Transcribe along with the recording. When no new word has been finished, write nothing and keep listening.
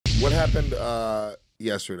What happened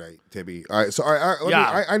yesterday, Tibby? All right, so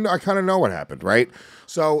I kind of know what happened, right?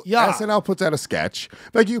 So SNL puts out a sketch.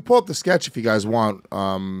 Like, you pull up the sketch if you guys want.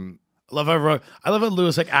 I love how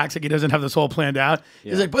Louis like acts like he doesn't have this all planned out.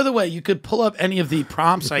 He's like, by the way, you could pull up any of the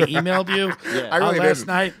prompts I emailed you last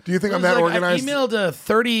night. Do you think I'm that organized? I emailed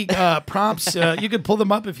 30 prompts. You could pull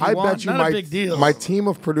them up if you want. Bet you Not a big deal. My team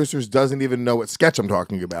of producers doesn't even know what sketch I'm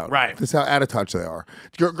talking about. Right. This is how out of touch they are.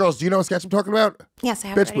 Girls, do you know what sketch I'm talking about? Yes, I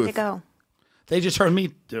have it ready to go. They just heard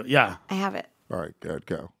me do it. Yeah. I have it. All right, good,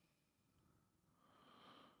 go.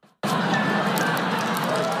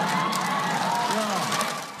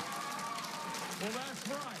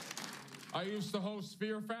 I used to host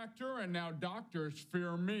Fear Factor, and now doctors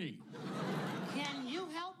fear me. Can you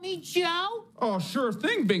help me, Joe? Oh, sure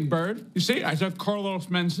thing, Big Bird. You see, I took Carlos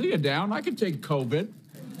Mencia down. I could take COVID.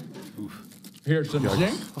 Oof. Here's some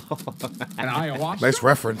zinc and ayahuasca. Nice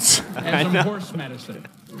reference. And some horse medicine.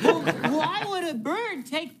 Why would a bird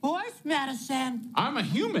take horse medicine? I'm a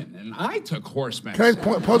human, and I took horse medicine.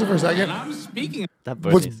 Can I pause it for a second? And I'm speaking. That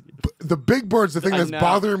bird is... The Big Bird's the thing that's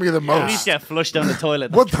bothering me the most. Please get flushed down the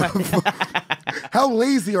toilet. What the How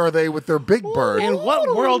lazy are they with their Big Bird? In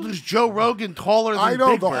what world is Joe Rogan taller than I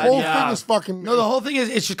know, Big the Bird? whole thing is fucking... No, the whole thing is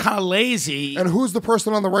it's just kind of lazy. And who's the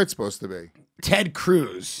person on the right supposed to be? Ted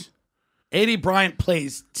Cruz. A.D. Bryant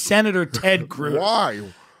plays Senator Ted Cruz. Why?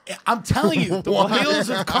 I'm telling you, the wheels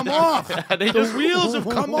have come off. The wheels have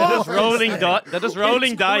come off. They're just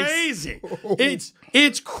rolling dice. Crazy.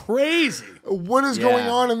 It's crazy. What is going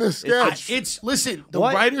on in this sketch? Listen, the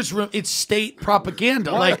writers' room, it's state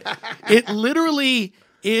propaganda. Like, it literally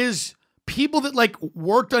is people that like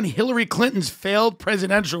worked on Hillary Clinton's failed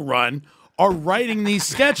presidential run are writing these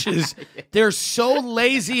sketches. They're so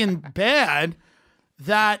lazy and bad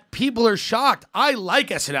that people are shocked. I like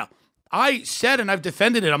SNL. I said, and I've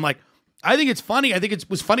defended it, I'm like, I think it's funny. I think it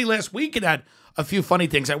was funny last week. It had a few funny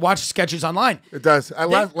things. I watched sketches online. It does.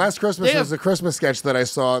 Last Christmas was the Christmas sketch that I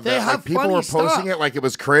saw that like, people were posting it like it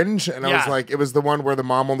was cringe, and I was like, it was the one where the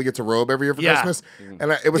mom only gets a robe every year for Christmas,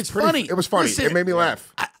 and it was funny. It was funny. Listen, it made me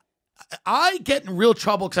laugh. I get in real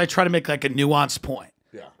trouble because I try to make like a nuanced point.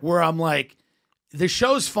 Yeah. Where I'm like, the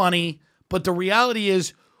show's funny, but the reality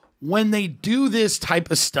is when they do this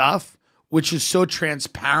type of stuff, which is so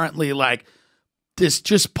transparently like this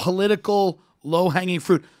just political low-hanging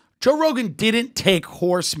fruit. Joe Rogan didn't take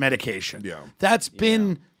horse medication. Yeah. That's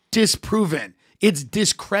been disproven. It's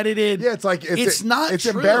discredited. Yeah, it's like it's not. It's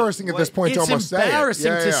true. embarrassing at this point to almost say it. It's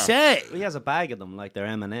embarrassing to say. He has a bag of them like they're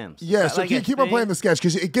M&Ms. Yeah, so keep on playing the sketch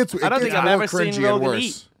because it gets I don't think I've ever seen Rogan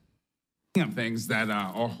eat. Things that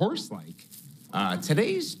are horse-like.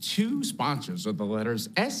 Today's two sponsors are the letters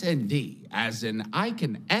S and D, as in I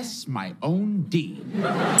can S my own D.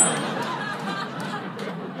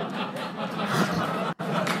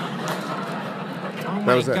 Oh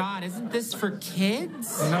my God, isn't this for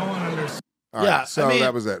kids? No one understands. Yeah, so I mean,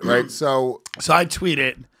 that was it, right? So I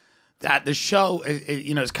tweeted that the show,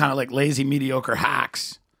 is kind of like lazy, mediocre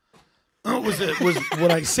hacks. Was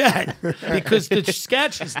what I said because the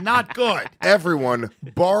sketch is not good. Everyone,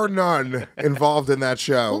 bar none, involved in that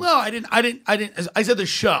show. Well, no, I didn't. I said the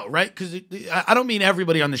show, right? Because I don't mean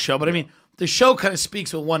everybody on the show, but I mean the show kind of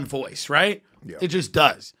speaks with one voice, right? Yeah. It just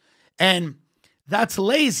does, and that's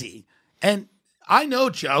lazy. And I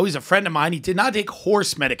know Joe. He's a friend of mine. He did not take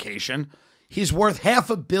horse medication. He's worth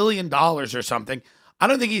 $500 million or something. I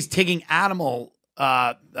don't think he's taking animal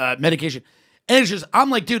medication. And it's just, I'm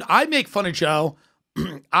like, dude, I make fun of Joe.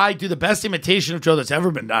 I do the best imitation of Joe that's ever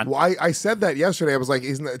been done. Well, I said that yesterday. I was like,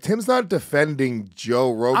 Tim's not defending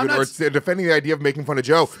Joe Rogan or defending the idea of making fun of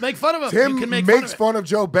Joe. Make fun of him. Tim makes fun of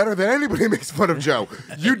Joe better than anybody makes fun of Joe.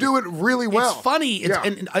 You do it really well. It's funny.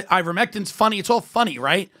 And ivermectin's funny. It's all funny,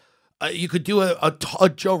 right? You could do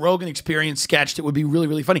a Joe Rogan experience sketch that would be really,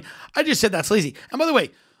 really funny. I just said that's lazy. And by the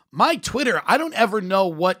way, my Twitter, I don't ever know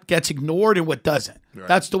what gets ignored and what doesn't. Right.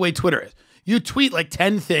 That's the way Twitter is. You tweet like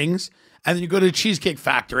 10 things, and then you go to the Cheesecake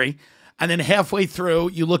Factory, and then halfway through,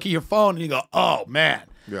 you look at your phone, and you go, oh, man,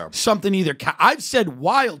 something either... I've said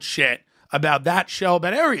wild shit about that show,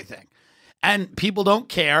 about everything, and people don't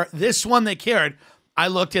care. This one, they cared. I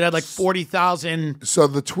looked, it had like 40,000... So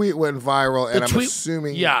the tweet went viral, and I'm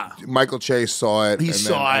assuming Michael Che saw it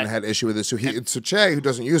and had issue with it. So Che, who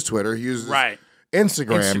doesn't use Twitter, he uses...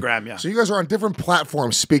 Instagram, yeah. So you guys are on different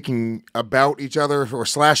platforms speaking about each other or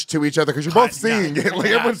 / to each other because you're both seeing it. Like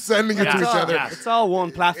everyone's sending it to each other. It's all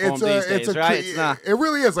one platform these days, right? It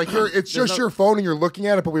really is. Like it's just your phone and you're looking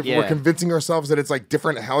at it, but we're convincing ourselves that it's like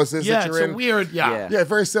different houses that you're in. Yeah, it's weird. Yeah,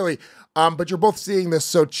 very silly. But you're both seeing this.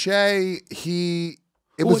 So Che,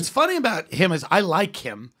 what's funny about him is I like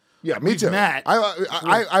him, Yeah, me too. Met.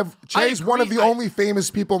 Che's one of the only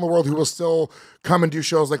famous people in the world who will still come and do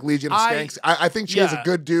shows like Legion of Skanks. I think Che's a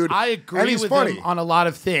good dude. I agree with him on a lot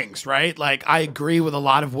of things, right? Like, I agree with a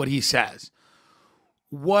lot of what he says.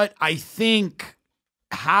 What I think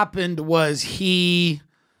happened was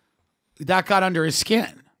that got under his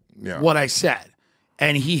skin, what I said.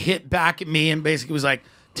 And he hit back at me and basically was like,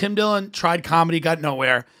 Tim Dillon tried comedy, got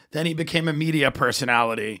nowhere. Then he became a media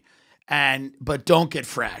personality. But don't get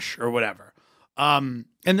fresh or whatever. And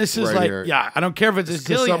this is right here. I don't care if it's a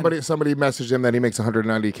zillion. Somebody messaged him that he makes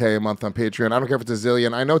 $190K a month on Patreon. I don't care if it's a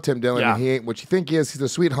zillion. I know Tim Dillon, and he ain't what you think he is. He's a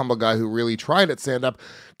sweet, humble guy who really tried at stand-up,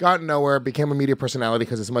 got nowhere, became a media personality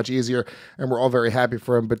because it's much easier, and we're all very happy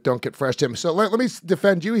for him, but don't get fresh, Tim. So let me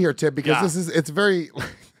defend you here, Tim, because it's very...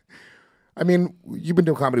 I mean, you've been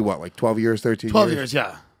doing comedy, what, like 12 years, 13 years? 12 years,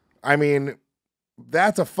 yeah. I mean...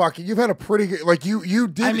 That's a fucve you've had a pretty good, like you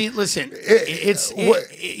did. I mean, listen,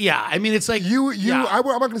 I mean, it's like I'm not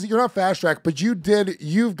gonna say you're not fast track, but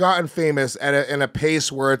you've gotten famous in a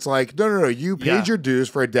pace where it's like, no, you paid your dues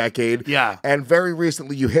for a decade. Yeah. And very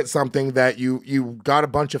recently you hit something that you got a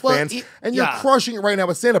bunch of fans and you're crushing it right now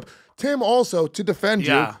with stand-up. Tim, also, to defend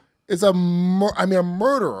you, is a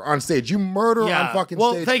murderer on stage. You murder on fucking stage.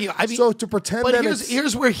 Well, thank you. I mean, so to pretend but that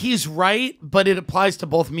here's where he's right, but it applies to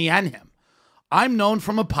both me and him. I'm known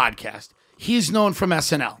from a podcast. He's known from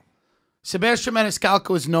SNL. Sebastian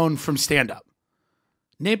Maniscalco is known from stand-up.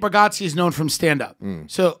 Nate Bargatze is known from stand-up.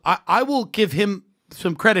 So I will give him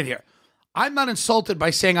some credit here. I'm not insulted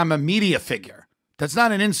by saying I'm a media figure. That's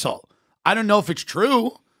not an insult. I don't know if it's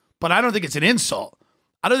true, but I don't think it's an insult.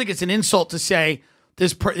 I don't think it's an insult to say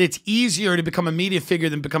it's easier to become a media figure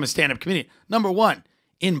than become a stand-up comedian. Number one,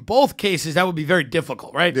 in both cases, that would be very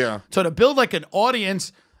difficult, right? Yeah. So to build like an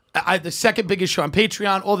audience... the second biggest show on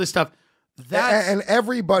Patreon, all this stuff. And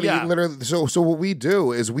everybody literally. So what we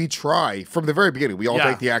do is we try from the very beginning. We all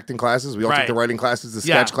take the acting classes. We all take the writing classes, the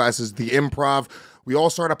sketch classes, the improv. We all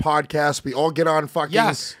start a podcast. We all get on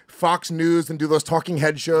fucking Fox News and do those talking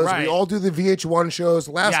head shows. We all do the VH1 shows,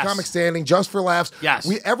 Last Comic Standing, Just for Laughs.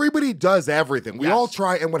 Everybody does everything. We all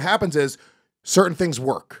try, and what happens is certain things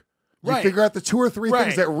work. You figure out the 2 or 3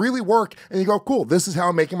 things that really work, and you go, cool, this is how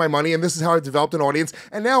I'm making my money, and this is how I developed an audience,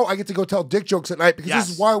 and now I get to go tell dick jokes at night, because this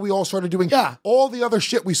is why we all started doing all the other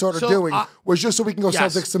shit we started doing was just so we can go sell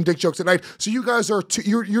some dick jokes at night. So you guys are,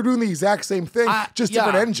 you're doing the exact same thing, just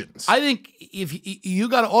different engines. I think if you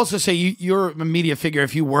got to also say you're a media figure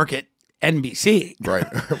if you work at NBC. Right.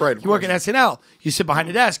 You work at SNL. You sit behind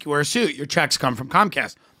a desk. You wear a suit. Your checks come from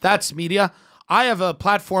Comcast. That's media. I have a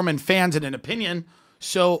platform and fans and an opinion,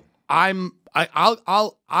 so... I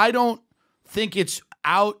don't think it's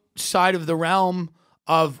outside of the realm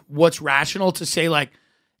of what's rational to say, like,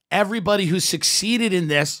 everybody who's succeeded in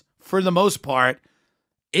this, for the most part,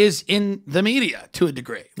 is in the media to a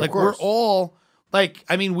degree. Like, we're all, like,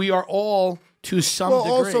 I mean, we are all to some degree.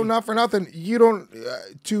 Also, not for nothing, you don't,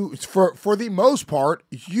 for the most part,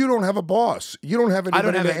 you don't have a boss. You don't have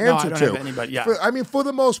anybody to answer to. I don't have anybody, I mean, for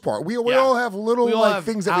the most part, we all have little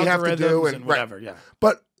things that we have to do. And whatever,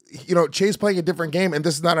 But... You know, Che's playing a different game, and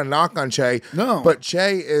this is not a knock on Che. No, but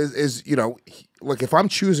Che is look, if I'm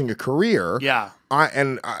choosing a career,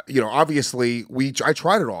 obviously I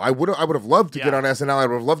tried it all. I would have loved to get on SNL. I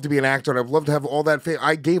would have loved to be an actor, and I'd love to have all that.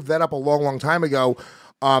 I gave that up a long time ago.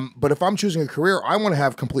 But if I'm choosing a career, I want to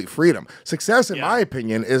have complete freedom. Success, in my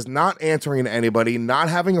opinion, is not answering to anybody, not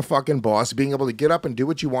having a fucking boss, being able to get up and do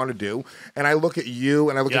what you want to do. And I look at you,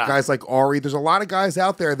 and I look at guys like Ari. There's a lot of guys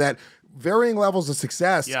out there that. Varying levels of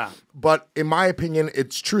success, but in my opinion,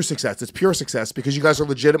 it's true success. It's pure success because you guys are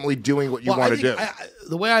legitimately doing what you want to do.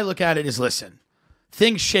 The way I look at it is, listen,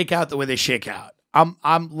 things shake out the way they shake out.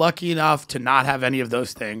 I'm lucky enough to not have any of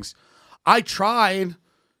those things. I tried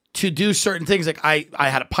to do certain things, like I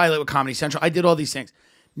had a pilot with Comedy Central. I did all these things.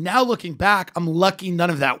 Now looking back, I'm lucky none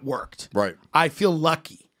of that worked. Right. I feel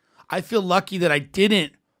lucky. I feel lucky that I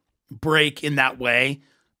didn't break in that way.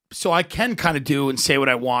 So I can kind of do and say what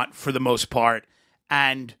I want for the most part,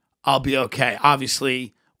 and I'll be okay.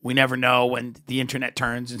 Obviously, we never know when the internet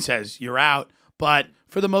turns and says you're out, but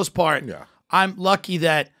for the most part, I'm lucky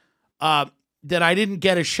that that I didn't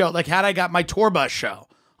get a show. Like, had I got my tour bus show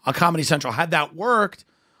on Comedy Central, had that worked,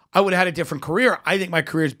 I would have had a different career. I think my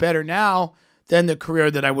career is better now than the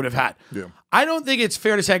career that I would have had. Yeah. I don't think it's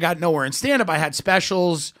fair to say I got nowhere in stand-up. I had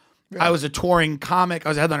specials. I was a touring comic. I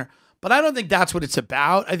was a headliner. But I don't think that's what it's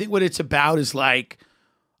about. I think what it's about is, like,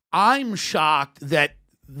 I'm shocked that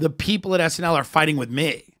the people at SNL are fighting with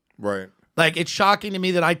me. Right. Like, it's shocking to me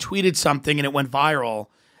that I tweeted something and it went viral,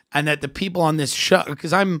 and that the people on this show,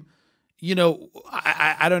 because I'm, you know,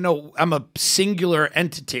 I don't know. I'm a singular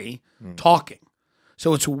entity talking.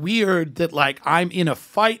 So it's weird that like I'm in a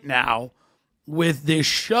fight now with this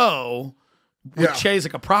show, with Che's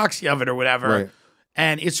like a proxy of it or whatever. Right.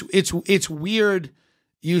 And it's weird.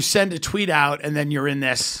 You send a tweet out and then you're in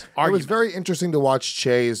this argument. It was very interesting to watch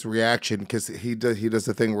Che's reaction because he does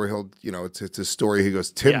the thing where he'll, you know, it's a story. He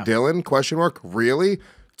goes, Tim Dillon, ? Really?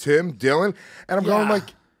 Tim Dillon? And I'm going like,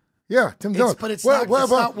 yeah, Tim Dillon. But it's not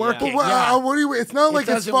working. What do you? It's not like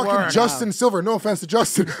it's fucking Justin Silver. No offense to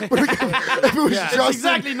Justin, but if it was Justin,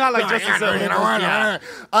 exactly not like Justin Silver. You know,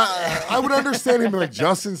 I would understand him like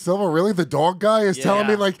Justin Silver. Really, the dog guy is telling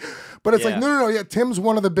me like. But it's like, no. Yeah, Tim's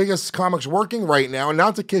one of the biggest comics working right now. And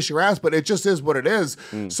not to kiss your ass, but it just is what it is.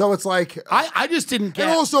 So it's like... I just didn't get...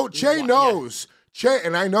 And also, Che knows. Che,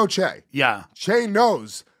 and I know Che. Yeah. Che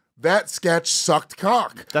knows that sketch sucked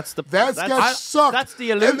cock. That sketch sucked. That's the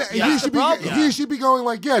illusion. He should be going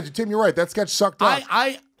like, yeah, Tim, you're right. That sketch sucked up. If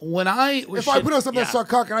I put out something that sucked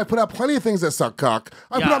cock, and I put out plenty of things that suck cock,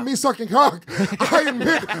 I put out me sucking cock. I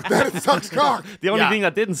admit that it sucks cock. The only thing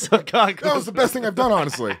that didn't suck cock. That was the best thing I've done,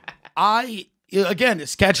 honestly. Again,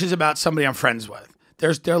 sketches about somebody I'm friends with.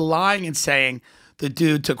 They're lying and saying the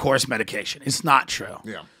dude took horse medication. It's not true.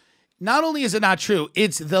 Yeah. Not only is it not true,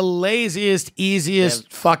 it's the laziest,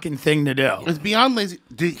 easiest fucking thing to do. It's beyond lazy.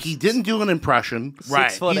 He didn't do an impression. Right.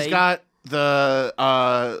 He's got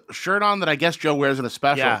the shirt on that I guess Joe wears in a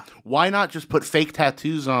special. Yeah. Why not just put fake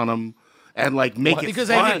tattoos on him and like make it because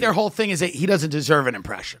fun? I think their whole thing is that he doesn't deserve an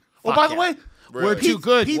impression. Well, by the way, we're too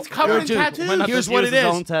good. Pete's covered in tattoos. Here's what it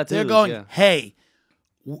is. They're going, hey,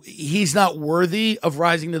 he's not worthy of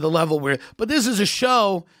rising to the level where... But this is a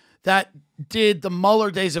show that did the Mueller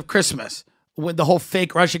Days of Christmas, with the whole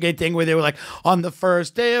fake Russiagate thing where they were like, on the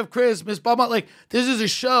first day of Christmas, blah, blah. Like, this is a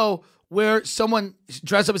show where someone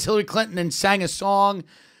dressed up as Hillary Clinton and sang a song.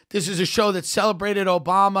 This is a show that celebrated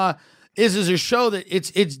Obama. This is a show that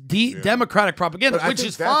it's Democratic propaganda, which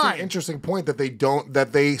is fine. That's an interesting point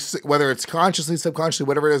that whether it's consciously, subconsciously,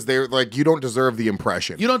 whatever it is, they're like, you don't deserve the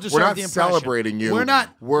impression. You don't deserve the impression. We're not celebrating you.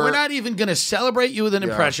 We're not even going to celebrate you with an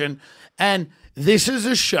impression. And this is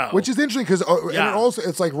a show. Which is interesting because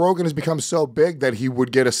it's like Rogan has become so big that he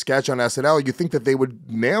would get a sketch on SNL. You think that they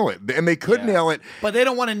would nail it. And they could nail it. But they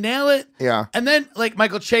don't want to nail it. Yeah. And then like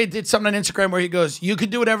Michael Che did something on Instagram where he goes, you can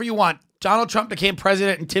do whatever you want. Donald Trump became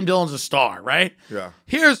president and Tim Dillon's a star, right? Yeah.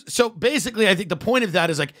 So basically I think the point of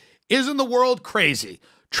that is like, isn't the world crazy?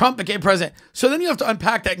 Trump became president. So then you have to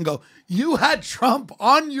unpack that and go, you had Trump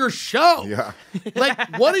on your show. Yeah.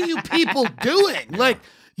 Like, what are you people doing? Like,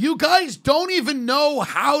 you guys don't even know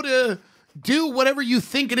how to do whatever you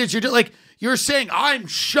think it is you're doing. Like, you're saying, I'm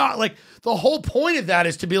shocked. Like, the whole point of that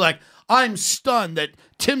is to be like, I'm stunned that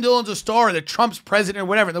Tim Dillon's a star, that Trump's president or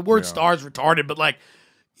whatever. The word star is retarded, but like,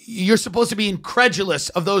 you're supposed to be incredulous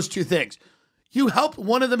of those two things. You helped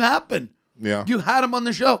one of them happen. Yeah. You had him on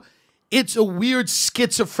the show. It's a weird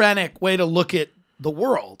schizophrenic way to look at the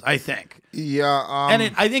world, I think. Yeah. And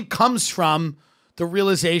it, I think, comes from the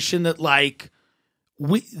realization that, like,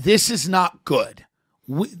 this is not good.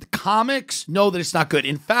 Comics know that it's not good.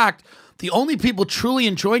 In fact, the only people truly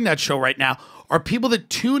enjoying that show right now are people that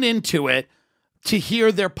tune into it to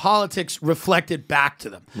hear their politics reflected back to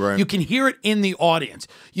them. Right. You can hear it in the audience.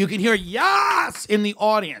 You can hear yes in the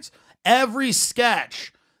audience. Every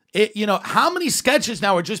sketch. How many sketches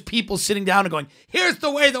now are just people sitting down and going, here's the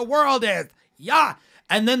way the world is. Yeah.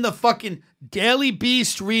 And then the fucking Daily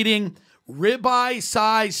Beast reading ribeye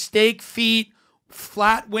size steak feet,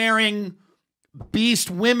 flat wearing beast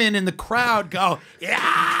women in the crowd go,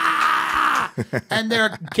 yeah. And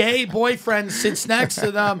their gay boyfriend sits next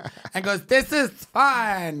to them and goes, this is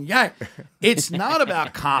fun. Yeah. It's not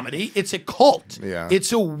about comedy. It's a cult. Yeah.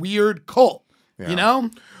 It's a weird cult. Yeah. You know?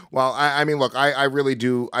 Well, I mean, look, I really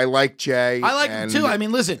do. I like Jay. I like him too. I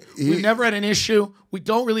mean, listen, we've never had an issue. We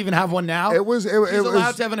don't really even have one now. He's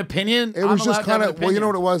allowed to have an opinion. It was just kind of, well, you know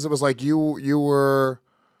what it was? It was like you were,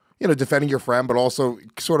 defending your friend, but also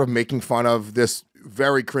sort of making fun of this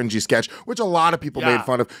very cringy sketch, which a lot of people made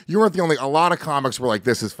fun of. You weren't the only. A lot of comics were like,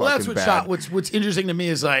 "This is fucking bad." What's interesting to me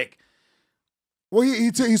is like, well,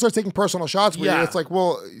 he starts taking personal shots. Where it's like,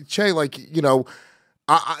 well, Che, like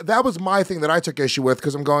that was my thing that I took issue with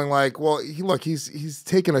because I'm going like, well, he's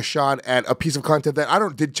taking a shot at a piece of content that I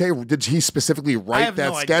don't. Did he specifically write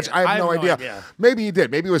that sketch? I have no idea. Maybe he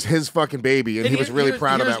did. Maybe it was his fucking baby, and he was really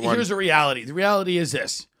proud of that one. Here's the reality. The reality is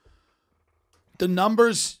this: the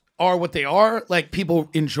numbers are what they are. Like, people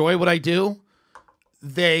enjoy what I do.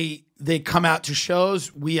 They come out to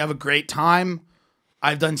shows. We have a great time.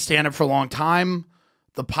 I've done stand-up for a long time.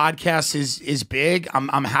 The podcast is big.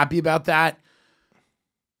 I'm happy about that.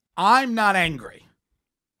 I'm not angry.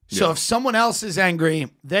 So if someone else is angry,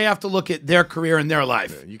 they have to look at their career and their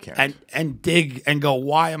life. Yeah, you can't. And dig and go,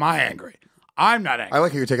 why am I angry? I'm not angry. I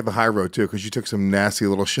like how you're taking the high road, too, because you took some nasty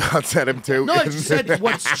little shots at him, too. No, I just said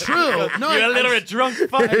what's true. No, You're a literate drunk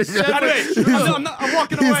fuck. I'm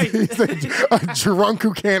walking away. He's a drunk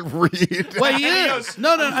who can't read. Well, he is.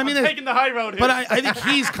 No, I mean, I'm taking the high road here. But I think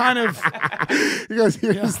he's kind of. He goes,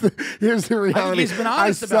 here's the reality. He's been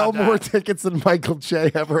honest I sell about more that. tickets than Michael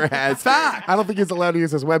Che ever has. Fact. I don't think he's allowed to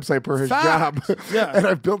use his website per his Fact. job. Yeah. And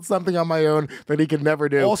I've built something on my own that he could never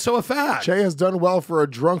do. Also a fact. Che has done well for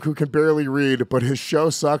a drunk who can barely read, but his show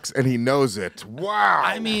sucks and he knows it. Wow.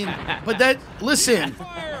 I mean, but listen,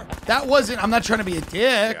 that wasn't. I'm not trying to be a dick.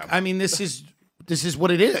 Yeah. I mean, this is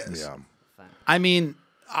what it is. Yeah. I mean,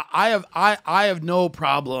 I have no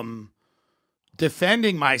problem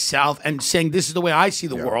defending myself and saying this is the way I see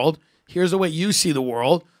the world. Here's the way you see the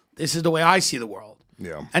world. This is the way I see the world.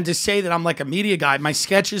 Yeah. And to say that I'm like a media guy, my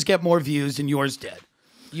sketches get more views than yours did.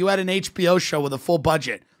 You had an HBO show with a full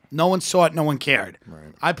budget. No one saw it. No one cared.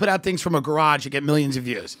 Right. I put out things from a garage that get millions of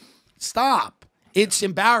views. Stop. It's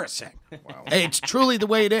embarrassing. Wow. It's truly the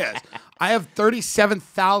way it is. I have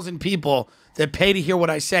 37,000 people that pay to hear what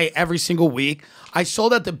I say every single week. I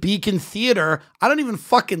sold out the Beacon Theater. I don't even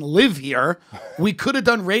fucking live here. We could have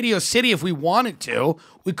done Radio City if we wanted to.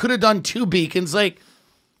 We could have done 2 Beacons. Like,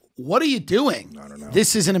 what are you doing? I don't know.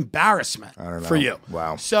 This is an embarrassment for you.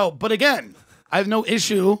 Wow. So, but again, I have no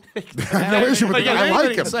issue. I have no issue with him. I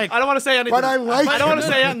like him. It's like, I don't want to say anything. But I like I don't want him.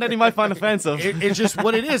 to say it, and then he might find offensive. it's just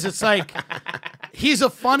what it is. It's like, he's a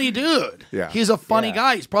funny dude. Yeah. He's a funny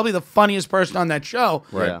guy. He's probably the funniest person on that show.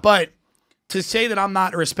 Right. Yeah. But to say that I'm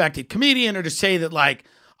not a respected comedian or to say that like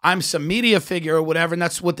I'm some media figure or whatever, and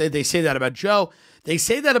that's what they say that about Joe. They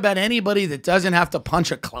say that about anybody that doesn't have to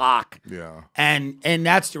punch a clock. Yeah. And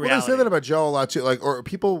that's the Well, reality. they say that about Joe a lot, too. Like, or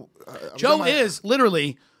people... Joe is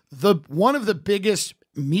literally one of the biggest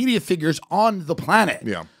media figures on the planet.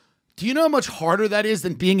 Yeah. Do you know how much harder that is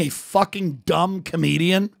than being a fucking dumb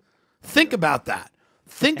comedian? Think about that.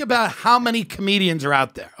 Think about how many comedians are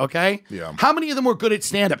out there, okay? Yeah. How many of them were good at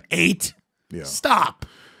stand-up? 8? Yeah. Stop.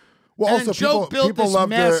 Well, And also, Joe built people this love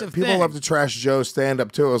massive people thing. love to trash Joe's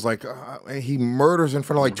stand-up, too. It was like, he murders in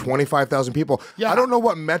front of like 25,000 people. Yeah. I don't know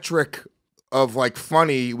what metric of like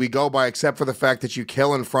funny we go by, except for the fact that you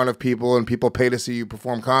kill in front of people and people pay to see you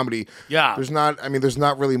perform comedy. Yeah. There's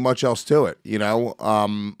not really much else to it, you know?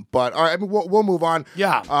 But all right, I mean, we'll move on.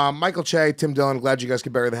 Yeah. Michael Che, Tim Dillon, glad you guys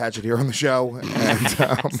could bury the hatchet here on the show. And,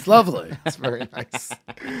 It's lovely. it's very nice.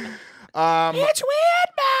 It's weird,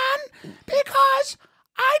 man, because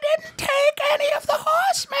I didn't take any of the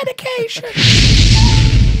horse medication.